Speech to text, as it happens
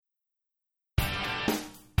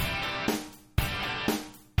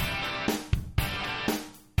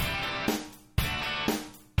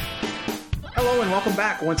Hello and welcome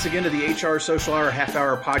back once again to the HR Social Hour Half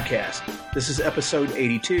Hour Podcast. This is episode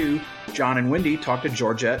 82. John and Wendy talk to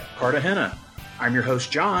Georgette, Cartagena. I'm your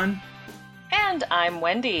host, John. And I'm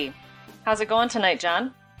Wendy. How's it going tonight,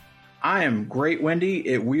 John? I am great,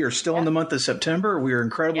 Wendy. We are still in the month of September. We are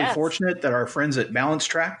incredibly fortunate that our friends at Balance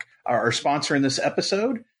Track are sponsoring this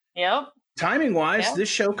episode. Yep. Timing-wise, this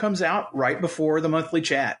show comes out right before the monthly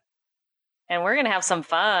chat. And we're going to have some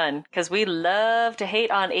fun because we love to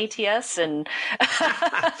hate on ATS and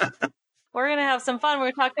we're going to have some fun.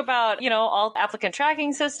 We're going to talk about, all applicant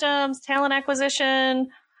tracking systems, talent acquisition.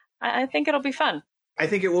 I think it'll be fun. I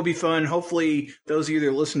think it will be fun. Hopefully, those of you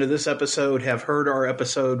that listen to this episode have heard our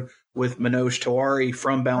episode with Manoj Tiwari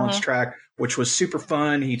from Balance Track, which was super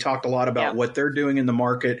fun. He talked a lot about what they're doing in the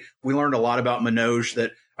market. We learned a lot about Manoj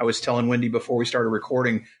that I was telling Wendy before we started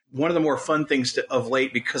recording. One of the more fun things of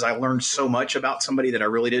late, because I learned so much about somebody that I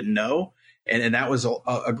really didn't know. And that was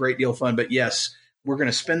a great deal of fun. But yes, we're going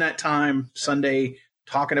to spend that time Sunday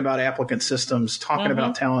talking about applicant systems, talking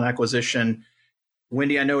about talent acquisition.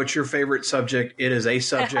 Wendy, I know it's your favorite subject. It is a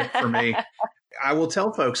subject for me. I will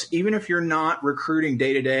tell folks, even if you're not recruiting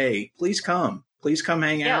day to day, please come. Please come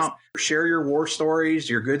hang out. Share your war stories,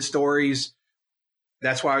 your good stories.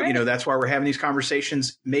 That's why, that's why we're having these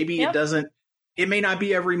conversations. Maybe it may not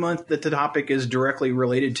be every month that the topic is directly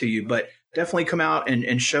related to you, but definitely come out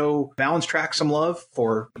and show Balance Track some love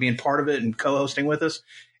for being part of it and co-hosting with us,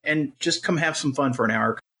 and just come have some fun for an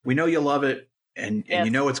hour. We know you love it, and you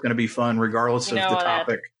know it's going to be fun regardless of the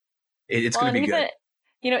topic. It's going to be good.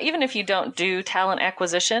 Even if you don't do talent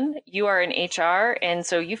acquisition, you are in HR, and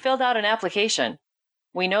so you filled out an application.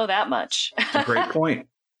 We know that much. That's a great point.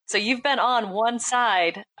 So you've been on one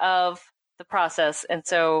side of the process. And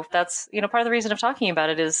so that's, part of the reason of talking about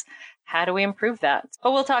it is how do we improve that?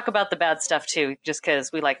 But we'll talk about the bad stuff too, just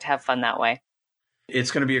because we like to have fun that way.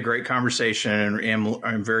 It's going to be a great conversation, and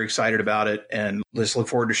I'm very excited about it. And let's look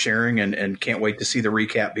forward to sharing and can't wait to see the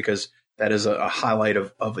recap because that is a highlight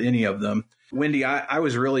of any of them. Wendy, I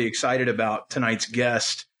was really excited about tonight's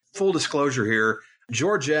guest. Full disclosure here.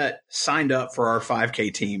 Georgette signed up for our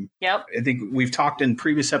 5K team. Yep. I think we've talked in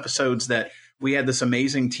previous episodes that we had this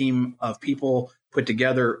amazing team of people put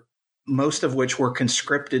together, most of which were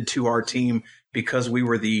conscripted to our team because we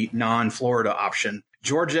were the non-Florida option.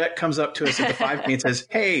 Georgette comes up to us at the 5K and says,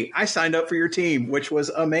 "Hey, I signed up for your team," which was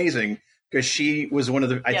amazing because she was one of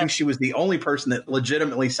the, I think she was the only person that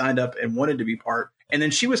legitimately signed up and wanted to be part. And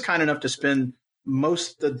then she was kind enough to spend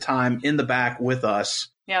most of the time in the back with us.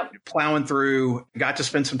 Plowing through, got to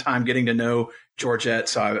spend some time getting to know Georgette.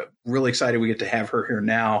 So I'm really excited we get to have her here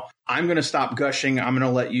now. I'm going to stop gushing. I'm going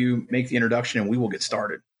to let you make the introduction and we will get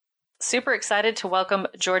started. Super excited to welcome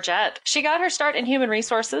Georgette. She got her start in human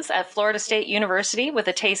resources at Florida State University with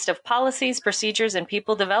a taste of policies, procedures, and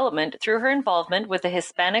people development through her involvement with the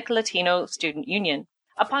Hispanic Latino Student Union.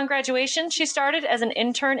 Upon graduation, she started as an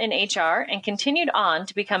intern in HR and continued on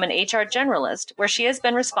to become an HR generalist, where she has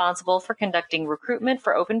been responsible for conducting recruitment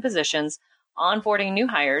for open positions, onboarding new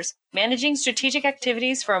hires, managing strategic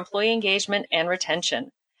activities for employee engagement and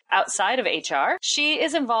retention. Outside of HR, she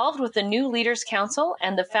is involved with the New Leaders Council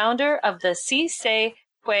and the founder of the Si Se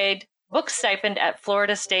Puede book stipend at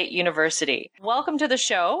Florida State University. Welcome to the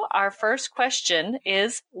show. Our first question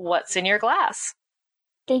is, what's in your glass?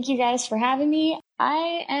 Thank you guys for having me.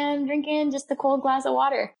 I am drinking just a cold glass of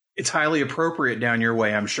water. It's highly appropriate down your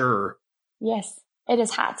way, I'm sure. Yes, it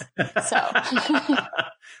is hot. So,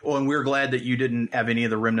 well, and we're glad that you didn't have any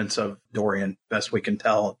of the remnants of Dorian, best we can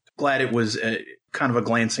tell. Glad it was kind of a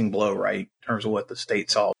glancing blow, right, in terms of what the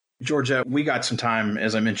state saw. Georgette, we got some time,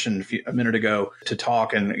 as I mentioned a minute ago, to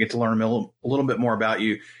talk and get to learn a little bit more about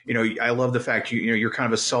you. I love the fact you're kind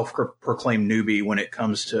of a self-proclaimed newbie when it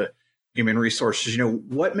comes to human resources.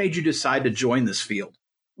 What made you decide to join this field?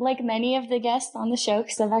 Like many of the guests on the show,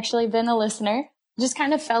 because I've actually been a listener, just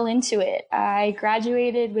kind of fell into it. I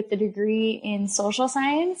graduated with a degree in social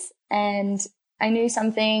science, and I knew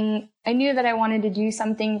that I wanted to do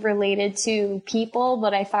something related to people,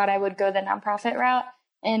 but I thought I would go the nonprofit route.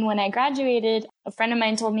 And when I graduated, a friend of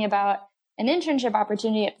mine told me about an internship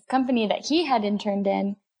opportunity at the company that he had interned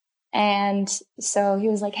in. And so he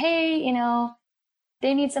was like, "Hey,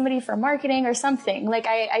 they need somebody for marketing or something." Like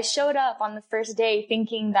I showed up on the first day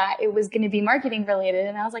thinking that it was going to be marketing related.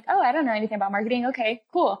 And I was like, "Oh, I don't know anything about marketing. Okay,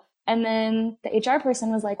 cool." And then the HR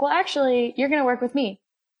person was like, "Well, actually, you're going to work with me."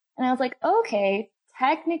 And I was like, "Okay,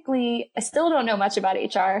 technically, I still don't know much about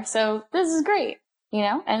HR. So this is great,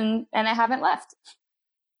 and I haven't left."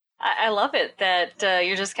 I love it that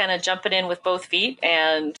you're just kind of jumping in with both feet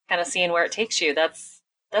and kind of seeing where it takes you.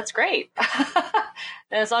 That's great.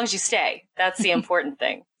 And as long as you stay, that's the important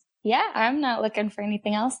thing. Yeah, I'm not looking for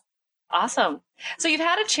anything else. Awesome. So you've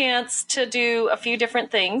had a chance to do a few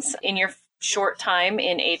different things in your short time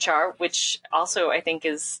in HR, which also I think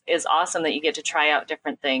is awesome that you get to try out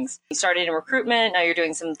different things. You started in recruitment, now you're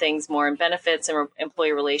doing some things more in benefits and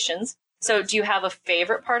employee relations. So do you have a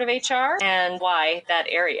favorite part of HR and why that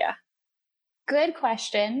area? Good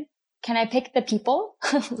question. Can I pick the people?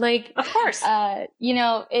 Like, of course. You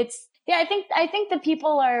know, I think the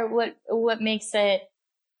people are what makes it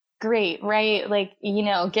great, right? Like, you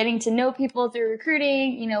know, getting to know people through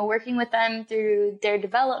recruiting, you know, working with them through their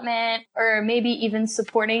development, or maybe even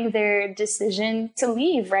supporting their decision to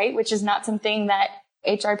leave, right? Which is not something that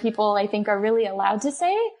HR people, I think, are really allowed to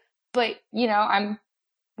say. But, you know, I'm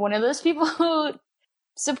one of those people who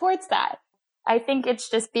supports that. I think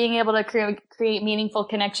it's just being able to create meaningful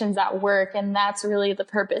connections at work. And that's really the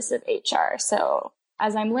purpose of HR. So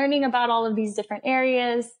as I'm learning about all of these different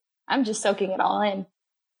areas, I'm just soaking it all in.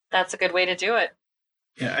 That's a good way to do it.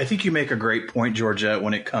 Yeah, I think you make a great point, Georgette,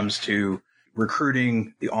 when it comes to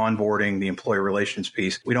recruiting, the onboarding, the employee relations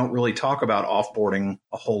piece. We don't really talk about offboarding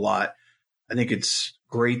a whole lot. I think it's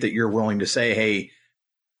great that you're willing to say, hey,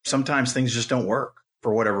 sometimes things just don't work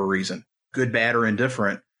for whatever reason, good, bad, or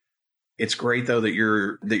indifferent. It's great, though, that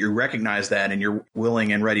you recognize that and you're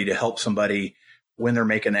willing and ready to help somebody when they're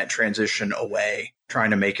making that transition away, trying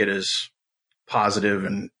to make it as positive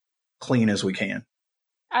and clean as we can.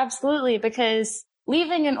 Absolutely, because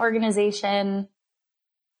leaving an organization,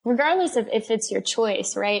 regardless of if it's your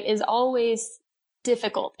choice, right, is always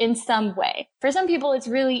difficult in some way. For some people, it's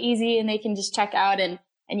really easy and they can just check out and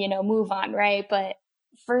you know, move on, right? But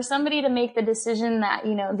for somebody to make the decision that,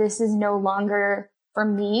 you know, this is no longer for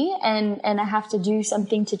me and I have to do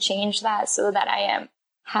something to change that so that I am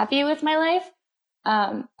happy with my life.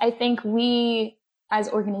 I think we as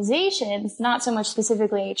organizations, not so much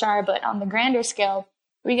specifically HR, but on the grander scale,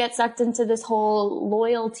 we get sucked into this whole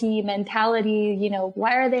loyalty mentality. You know,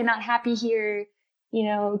 why are they not happy here? You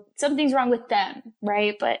know, something's wrong with them,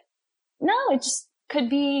 right? But no, it just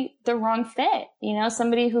could be the wrong fit. You know,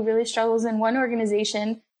 somebody who really struggles in one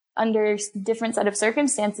organization under different set of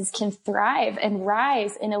circumstances can thrive and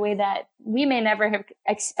rise in a way that we may never have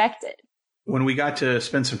expected. When we got to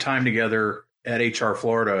spend some time together at HR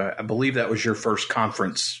Florida, I believe that was your first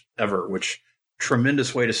conference ever, which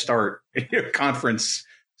tremendous way to start your conference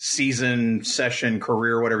season, session,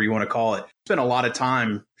 career, whatever you want to call it. Spent a lot of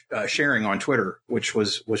time sharing on Twitter, which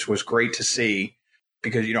was great to see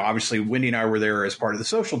because, you know, obviously Wendy and I were there as part of the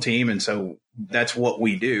social team. And so that's what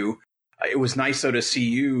we do. It was nice, though, to see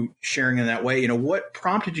you sharing in that way. You know, what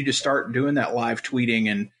prompted you to start doing that live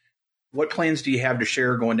tweeting and what plans do you have to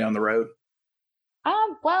share going down the road?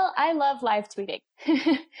 Well, I love live tweeting.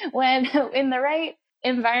 When in the right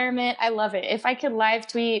environment, I love it. If I could live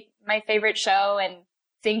tweet my favorite show and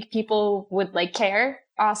think people would like care,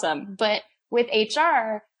 awesome. But with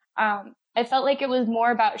HR, I felt like it was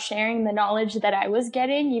more about sharing the knowledge that I was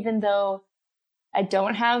getting, even though I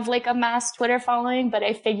don't have like a mass Twitter following, but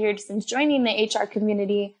I figured since joining the HR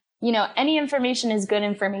community, you know, any information is good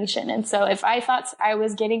information. And so if I thought I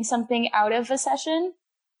was getting something out of a session,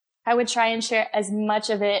 I would try and share as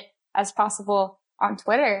much of it as possible on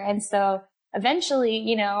Twitter. And so eventually,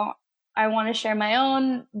 you know, I want to share my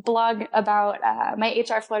own blog about my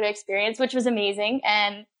HR Florida experience, which was amazing.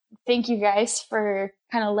 And thank you guys for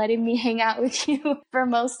kind of letting me hang out with you for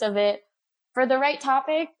most of it. For the right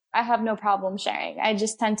topic, I have no problem sharing. I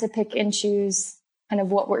just tend to pick and choose kind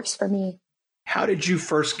of what works for me. How did you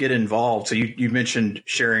first get involved? So you mentioned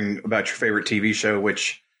sharing about your favorite TV show,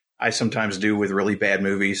 which I sometimes do with really bad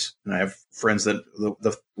movies. And I have friends that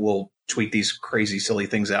will tweet these crazy, silly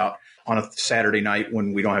things out on a Saturday night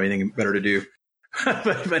when we don't have anything better to do.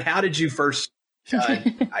 but how did you first,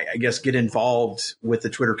 I guess, get involved with the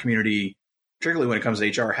Twitter community, particularly when it comes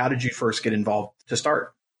to HR? How did you first get involved to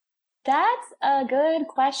start? That's a good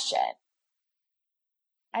question.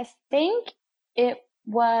 I think it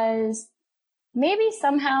was maybe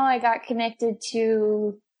somehow I got connected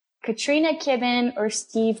to Katrina Kibben or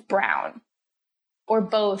Steve Brown, or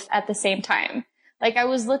both at the same time. Like I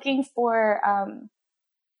was looking for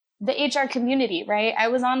the HR community, right? I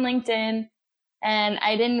was on LinkedIn and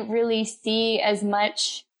I didn't really see as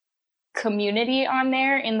much community on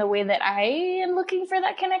there in the way that I am looking for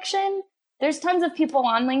that connection. There's tons of people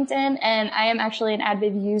on LinkedIn and I am actually an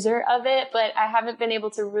avid user of it, but I haven't been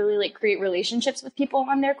able to really like create relationships with people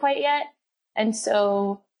on there quite yet. And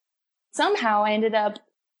so somehow I ended up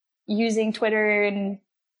using Twitter, and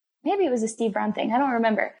maybe it was a Steve Brown thing. I don't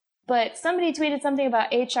remember, but somebody tweeted something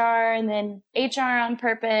about HR and then HR on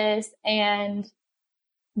purpose. And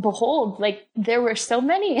behold, like there were so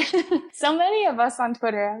many, so many of us on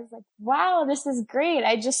Twitter. I was like, wow, this is great.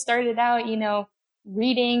 I just started out,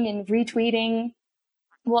 reading and retweeting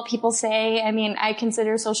what people say. I mean, I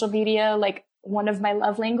consider social media like one of my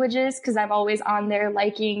love languages because I'm always on there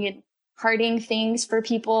liking and hearting things for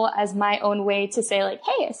people as my own way to say like,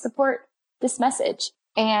 hey, I support this message.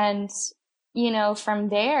 And, from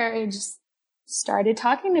there, I just started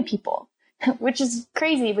talking to people, which is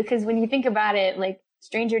crazy because when you think about it, like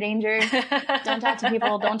stranger danger, don't talk to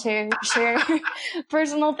people, don't share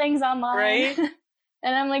personal things online. Right.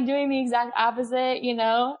 And I'm like doing the exact opposite,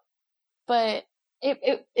 but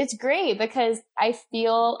it's great because I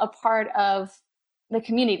feel a part of the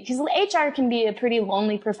community because HR can be a pretty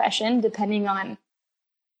lonely profession depending on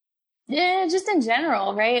just in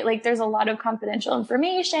general, right? Like there's a lot of confidential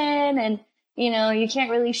information and, you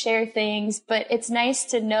can't really share things, but it's nice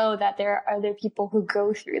to know that there are other people who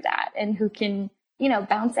go through that and who can,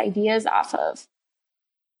 bounce ideas off of.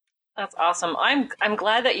 That's awesome. I'm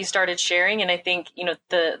glad that you started sharing. And I think,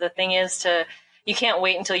 the thing is you can't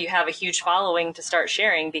wait until you have a huge following to start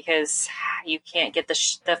sharing because you can't get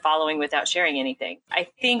the following without sharing anything. I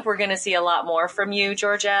think we're going to see a lot more from you,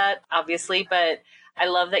 Georgette, obviously, but I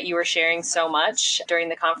love that you were sharing so much during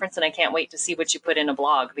the conference, and I can't wait to see what you put in a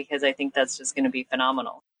blog because I think that's just going to be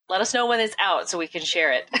phenomenal. Let us know when it's out so we can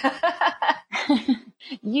share it.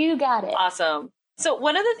 You got it. Awesome. So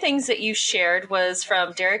one of the things that you shared was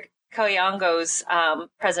from Derek Koyango's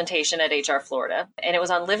presentation at HR Florida, and it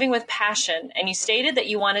was on living with passion. And you stated that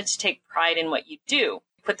you wanted to take pride in what you do.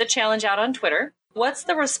 Put the challenge out on Twitter. What's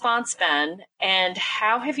the response been, and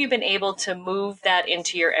how have you been able to move that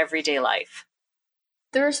into your everyday life?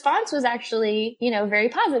 The response was actually, very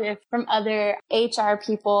positive from other HR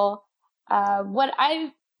people. What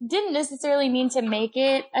I didn't necessarily mean to make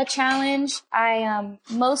it a challenge. I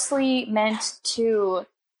mostly meant to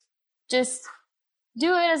just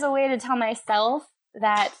do it as a way to tell myself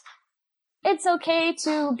that it's okay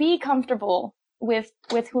to be comfortable with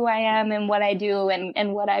who I am and what I do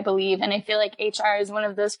and what I believe. And I feel like HR is one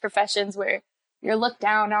of those professions where you're looked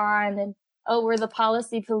down on and, oh, we're the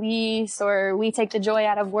policy police, or we take the joy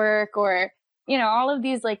out of work, or, all of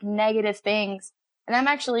these like negative things. And I'm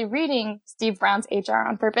actually reading Steve Brown's HR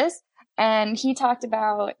on Purpose, and he talked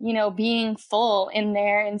about, being full in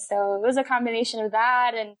there. And so it was a combination of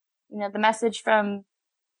that and, the message from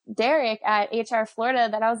Derek at HR Florida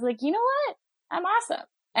that I was like, you know what? I'm awesome.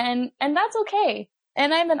 And that's okay.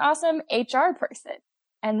 And I'm an awesome HR person,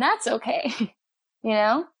 and that's okay.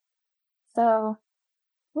 So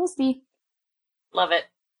we'll see. Love it.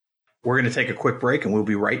 We're going to take a quick break and we'll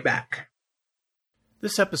be right back.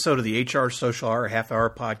 This episode of the HR Social Hour Half Hour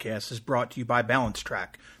Podcast is brought to you by Balance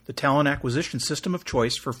Track, the talent acquisition system of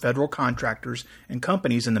choice for federal contractors and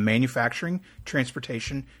companies in the manufacturing,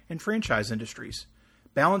 transportation, and franchise industries.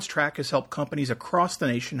 Balance Track has helped companies across the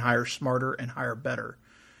nation hire smarter and hire better.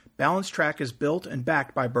 Balance Track is built and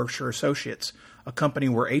backed by Berkshire Associates, a company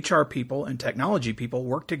where HR people and technology people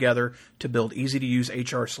work together to build easy-to-use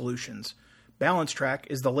HR solutions. Balance Track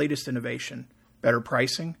is the latest innovation. Better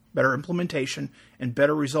pricing, better implementation, and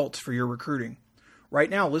better results for your recruiting.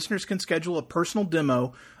 Right now, listeners can schedule a personal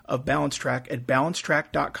demo of Balance Track at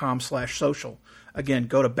balancetrack.com/social. Again,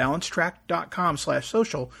 go to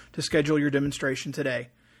balancetrack.com/social to schedule your demonstration today.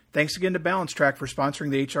 Thanks again to Balance Track for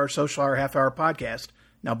sponsoring the HR Social Hour Half Hour Podcast.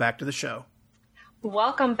 Now back to the show.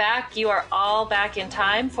 Welcome back. You are all back in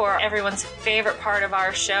time for everyone's favorite part of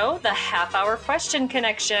our show, the Half Hour Question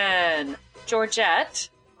Connection. Georgette,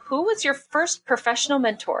 who was your first professional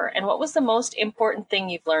mentor, and what was the most important thing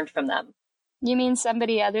you've learned from them? You mean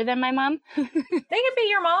somebody other than my mom? They could be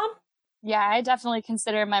your mom. Yeah, I definitely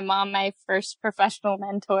consider my mom my first professional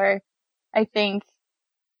mentor. I think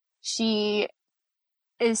she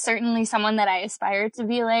is certainly someone that I aspire to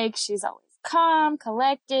be like. She's always calm,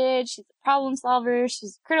 collected. She's a problem solver.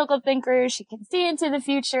 She's a critical thinker. She can see into the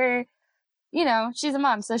future. She's a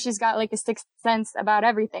mom, so she's got like a sixth sense about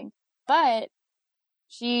everything. But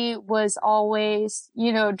she was always,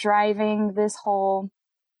 driving this whole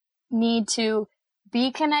need to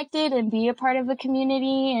be connected and be a part of a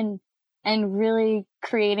community and really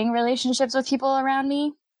creating relationships with people around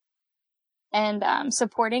me and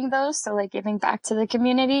supporting those. So like giving back to the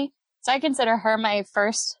community. So I consider her my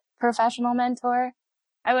first professional mentor.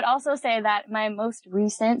 I would also say that my most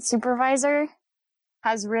recent supervisor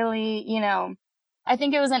has really, I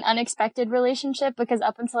think it was an unexpected relationship because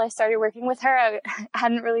up until I started working with her, I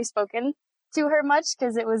hadn't really spoken to her much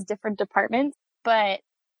because it was different departments. But,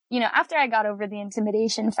 after I got over the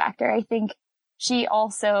intimidation factor, I think she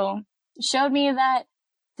also showed me that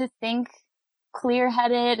to think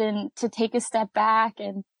clear-headed and to take a step back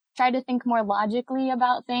and try to think more logically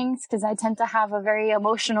about things, because I tend to have a very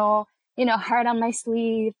emotional, heart on my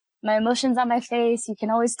sleeve, my emotions on my face. You can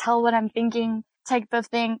always tell what I'm thinking type of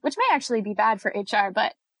thing, which may actually be bad for HR,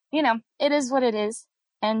 but it is what it is.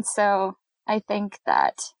 And so I think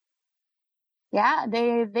that, yeah,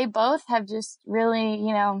 they both have just really,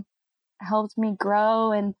 helped me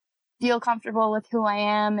grow and feel comfortable with who I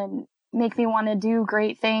am and make me want to do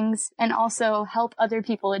great things and also help other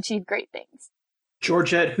people achieve great things.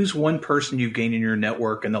 Georgette, who's one person you've gained in your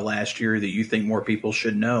network in the last year that you think more people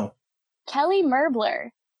should know? Kelly Merbler.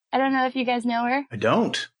 I don't know if you guys know her. I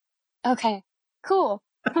don't. Okay, cool.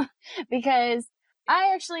 Because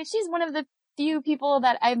she's one of the few people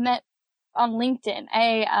that I've met on LinkedIn.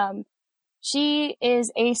 She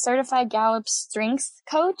is a certified Gallup strengths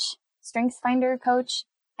finder coach.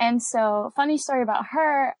 And so, funny story about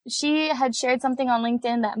her, she had shared something on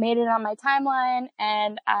LinkedIn that made it on my timeline,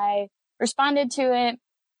 and I responded to it.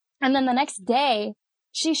 And then the next day,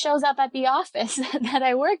 she shows up at the office that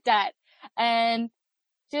I worked at. And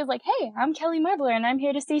she was like, "Hey, I'm Kelly Merbler, and I'm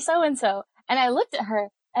here to see so-and-so." And I looked at her,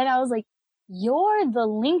 and I was like, "You're the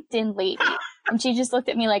LinkedIn lady." And she just looked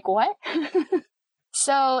at me like, "What?"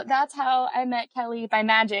 So that's how I met Kelly by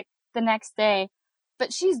magic the next day.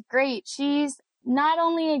 But she's great. She's not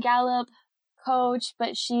only a Gallup coach,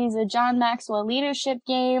 but she's a John Maxwell leadership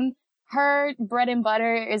game. Her bread and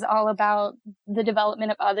butter is all about the development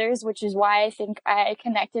of others, which is why I think I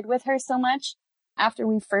connected with her so much after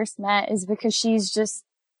we first met, is because she's just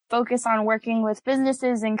focused on working with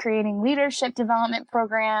businesses and creating leadership development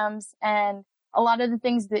programs. And a lot of the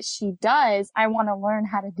things that she does, I want to learn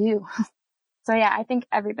how to do. So yeah, I think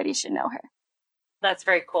everybody should know her. That's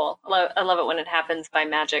very cool. I love it when it happens by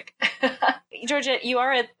magic. Georgette, you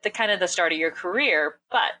are at the start of your career,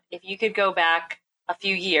 but if you could go back a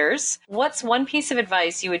few years, what's one piece of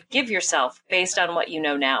advice you would give yourself based on what you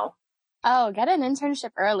know now? Oh, get an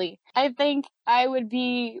internship early. I think I would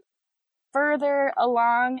be further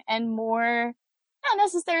along and more, not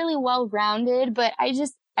necessarily well-rounded, but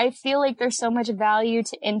I feel like there's so much value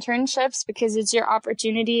to internships because it's your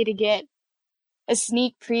opportunity to get a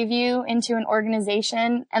sneak preview into an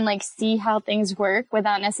organization and see how things work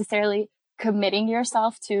without necessarily committing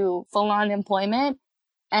yourself to full-on employment.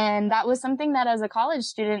 And that was something that as a college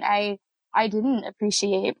student, I didn't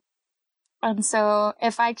appreciate. And so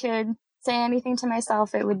if I could say anything to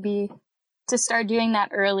myself, it would be to start doing that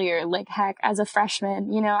earlier. Heck, as a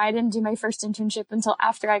freshman, I didn't do my first internship until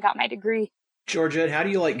after I got my degree. Georgette, how do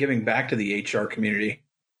you like giving back to the HR community?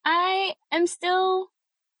 I am still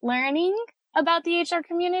learning about the HR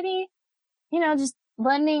community, just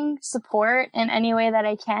lending support in any way that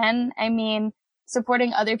I can. I mean,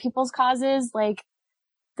 supporting other people's causes, like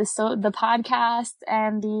the podcast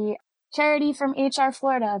and the charity from HR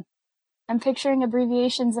Florida. I'm picturing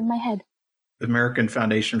abbreviations in my head. American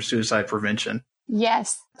Foundation for Suicide Prevention.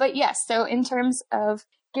 Yes. But yes, so in terms of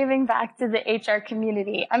giving back to the HR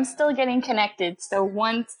community, I'm still getting connected. So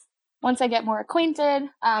once I get more acquainted,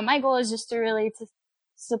 my goal is just to really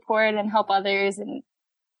support and help others and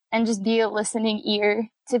just be a listening ear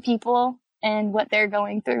to people and what they're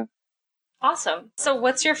going through. Awesome. So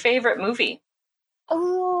what's your favorite movie?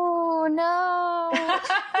 Oh, no.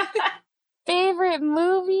 Favorite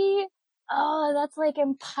movie? Oh, that's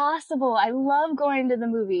impossible. I love going to the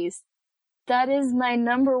movies. That is my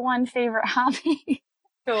number one favorite hobby.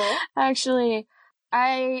 Cool. Actually,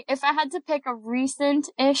 if I had to pick a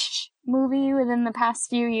recent-ish movie within the past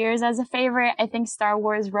few years as a favorite, I think Star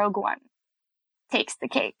Wars Rogue One takes the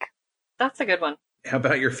cake. That's a good one. How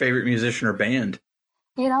about your favorite musician or band?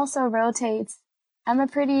 It also rotates. I'm a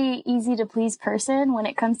pretty easy-to-please person when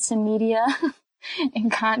it comes to media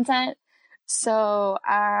and content. So,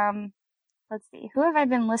 let's see. Who have I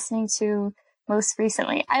been listening to most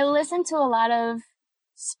recently? I listen to a lot of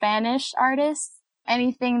Spanish artists.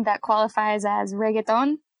 Anything that qualifies as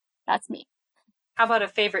reggaeton, that's me. How about a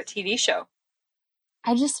favorite TV show?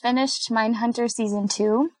 I just finished Mindhunter Season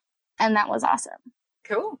 2, and that was awesome.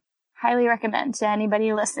 Cool. Highly recommend to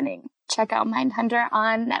anybody listening. Check out Mindhunter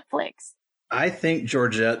on Netflix. I think,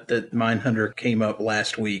 Georgette, that Mindhunter came up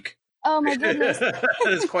last week. Oh my goodness.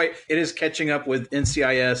 It is catching up with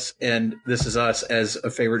NCIS and This Is Us as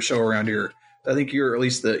a favorite show around here. I think you're at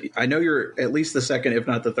least the second, if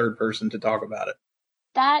not the third person to talk about it.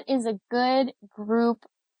 That is a good group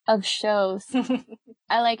of shows.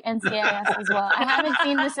 I like NCIS as well. I haven't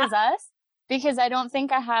seen This Is Us because I don't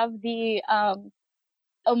think I have the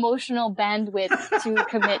emotional bandwidth to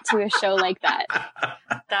commit to a show like that.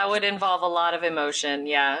 That would involve a lot of emotion.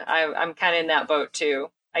 Yeah, I'm kind of in that boat too.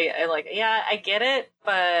 I get it,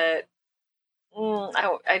 but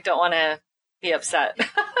I don't want to be upset.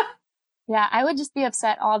 Yeah, I would just be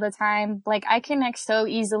upset all the time. Like, I connect so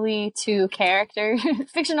easily to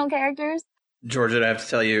fictional characters. Georgette, I have to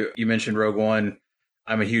tell you, you mentioned Rogue One.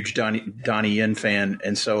 I'm a huge Donnie Yen fan,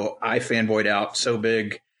 and so I fanboyed out so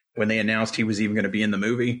big when they announced he was even going to be in the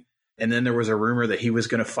movie. And then there was a rumor that he was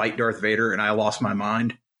going to fight Darth Vader, and I lost my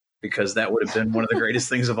mind because that would have been one of the greatest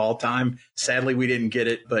things of all time. Sadly, we didn't get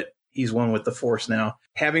it, but he's one with the Force now.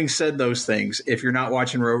 Having said those things, if you're not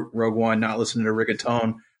watching Rogue One, not listening to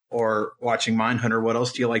Rigatone, or watching Mindhunter, what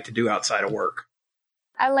else do you like to do outside of work?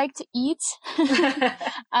 I like to eat.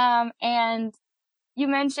 And you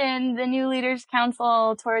mentioned the New Leaders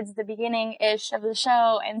Council towards the beginning-ish of the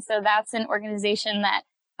show. And so that's an organization that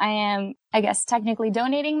I am, I guess, technically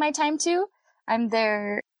donating my time to. I'm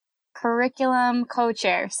their curriculum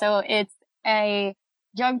co-chair. So it's a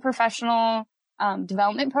young professional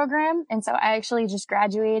development program. And so I actually just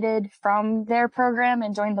graduated from their program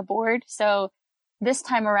and joined the board. So this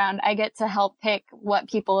time around, I get to help pick what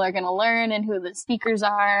people are going to learn and who the speakers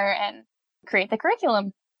are and create the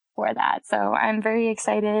curriculum for that. So I'm very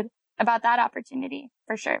excited about that opportunity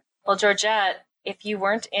for sure. Well, Georgette, if you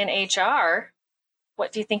weren't in HR,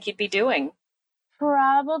 what do you think you'd be doing?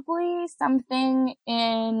 Probably something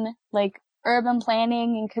in like urban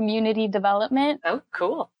planning and community development. Oh,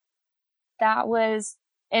 cool. That was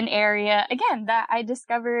an area, again, that I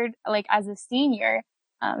discovered like as a senior.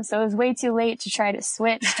 So it was way too late to try to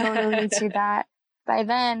switch totally to that by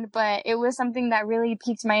then, but it was something that really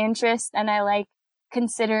piqued my interest. And I like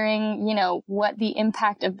considering, you know, what the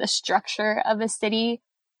impact of the structure of a city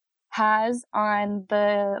has on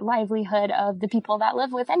the livelihood of the people that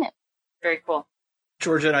live within it. Very cool.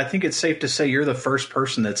 Georgette, I think it's safe to say you're the first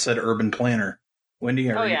person that said urban planner. Wendy,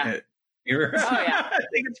 yeah. I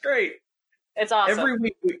think it's great. It's awesome. Every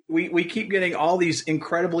week we keep getting all these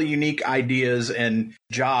incredibly unique ideas and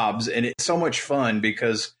jobs, and it's so much fun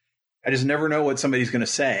because I just never know what somebody's going to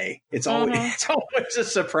say. It's always a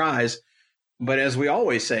surprise. But as we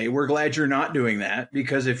always say, we're glad you're not doing that,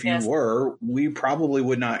 because if you were, we probably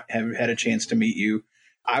would not have had a chance to meet you.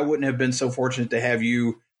 I wouldn't have been so fortunate to have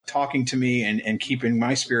you talking to me and keeping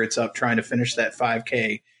my spirits up, trying to finish that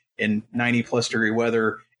 5K in 90+ degree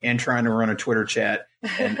weather and trying to run a Twitter chat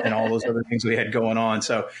and all those other things we had going on.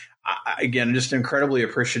 So again, just incredibly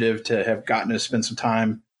appreciative to have gotten to spend some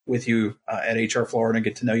time with you at HR Florida and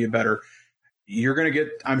get to know you better. You're going to get,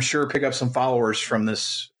 I'm sure, pick up some followers from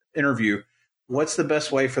this interview. What's the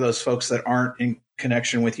best way for those folks that aren't in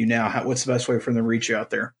connection with you now? What's the best way for them to reach you out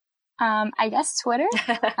there? I guess Twitter.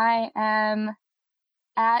 I am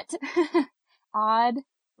at odd,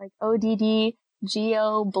 like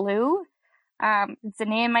ODDGO Blue. It's a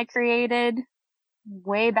name I created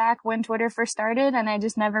way back when Twitter first started, and I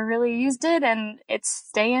just never really used it, and it's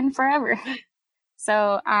staying forever.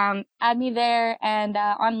 So add me there, and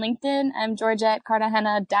on LinkedIn, I'm Georgette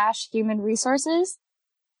Cartagena Human Resources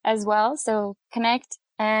as well. So connect,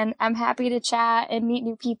 and I'm happy to chat and meet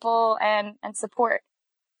new people and support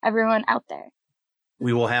everyone out there.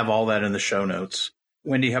 We will have all that in the show notes.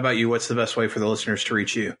 Wendy, how about you? What's the best way for the listeners to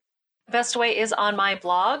reach you? Best way is on my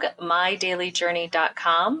blog,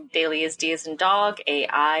 mydailyjourney.com. Daily is D as in dog,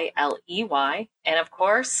 AILEY. And of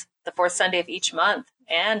course, the fourth Sunday of each month.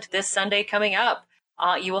 And this Sunday coming up,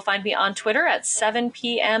 you will find me on Twitter at 7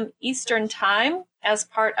 p.m. Eastern Time as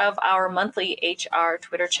part of our monthly HR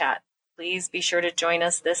Twitter chat. Please be sure to join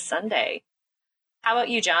us this Sunday. How about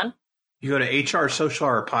you, John? You go to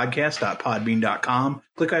hrsocialpodcast.podbean.com.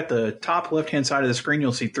 Click at the top left-hand side of the screen.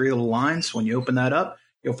 You'll see 3 little lines. When you open that up,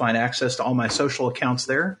 you'll find access to all my social accounts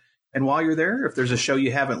there. And while you're there, if there's a show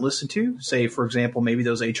you haven't listened to, say, for example, maybe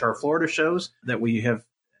those HR Florida shows that we have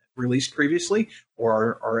released previously,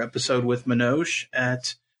 or our episode with Manoj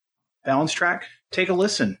at Balance Track, take a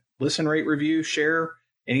listen. Listen, rate, review, share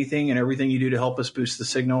anything and everything you do to help us boost the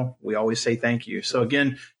signal. We always say thank you. So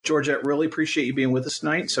again, Georgette, really appreciate you being with us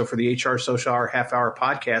tonight. So for the HR Social Hour half-hour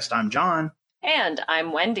podcast, I'm John. And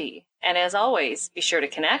I'm Wendy. And as always, be sure to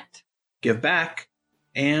connect, give back,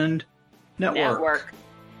 and network.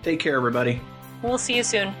 Take care, everybody. We'll see you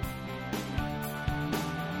soon.